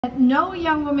No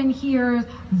young woman here's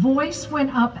voice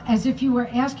went up as if you were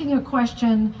asking a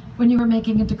question when you were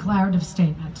making a declarative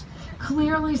statement.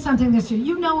 Clearly something this year.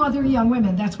 You know other young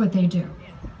women, that's what they do,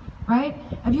 right?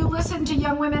 Have you listened to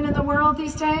young women in the world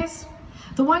these days?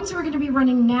 The ones who are going to be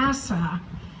running NASA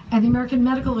and the American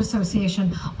Medical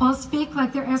Association all speak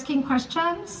like they're asking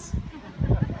questions,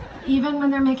 even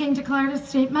when they're making declarative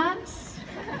statements.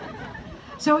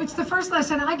 So it's the first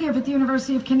lesson I give at the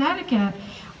University of Connecticut,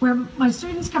 where my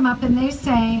students come up and they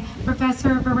say,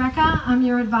 "Professor Barreca, I'm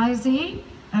your advisee."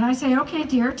 And I say, "Okay,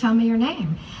 dear, tell me your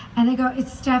name." And they go,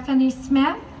 "It's Stephanie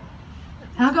Smith."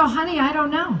 And I'll go, "Honey, I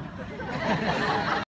don't know."